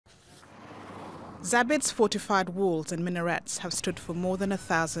Zabid's fortified walls and minarets have stood for more than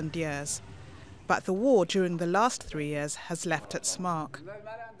 1,000 years. But the war during the last 3 years has left its mark.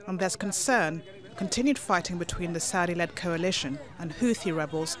 And there's concern continued fighting between the Saudi-led coalition and Houthi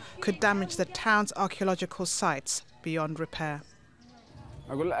rebels could damage the town's archaeological sites beyond repair.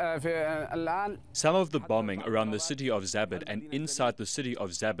 Some of the bombing around the city of Zabid and inside the city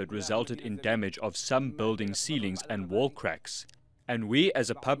of Zabid resulted in damage of some building ceilings and wall cracks. And we, as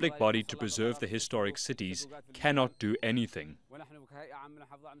a public body to preserve the historic cities, cannot do anything.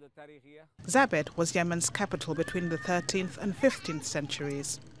 Zabid was Yemen's capital between the 13th and 15th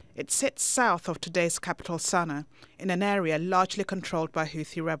centuries. It sits south of today's capital Sana'a, in an area largely controlled by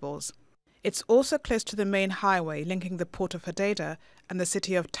Houthi rebels. It's also close to the main highway linking the port of Hodeidah and the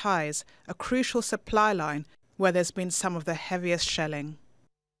city of Taiz, a crucial supply line where there's been some of the heaviest shelling.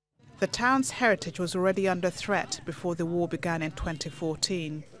 The town's heritage was already under threat before the war began in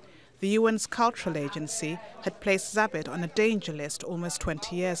 2014. The UN's cultural agency had placed Zabid on a danger list almost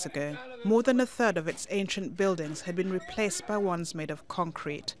 20 years ago. More than a third of its ancient buildings had been replaced by ones made of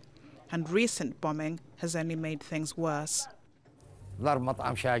concrete, and recent bombing has only made things worse.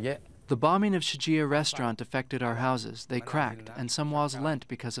 The bombing of Shajia restaurant affected our houses. They cracked, and some walls lent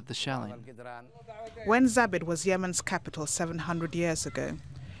because of the shelling. When Zabid was Yemen's capital 700 years ago,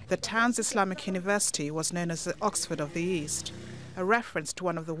 the town's Islamic university was known as the Oxford of the East, a reference to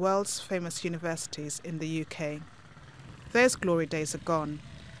one of the world's famous universities in the UK. Those glory days are gone,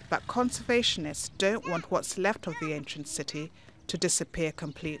 but conservationists don't want what's left of the ancient city to disappear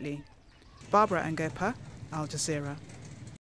completely. Barbara Angopa, Al Jazeera.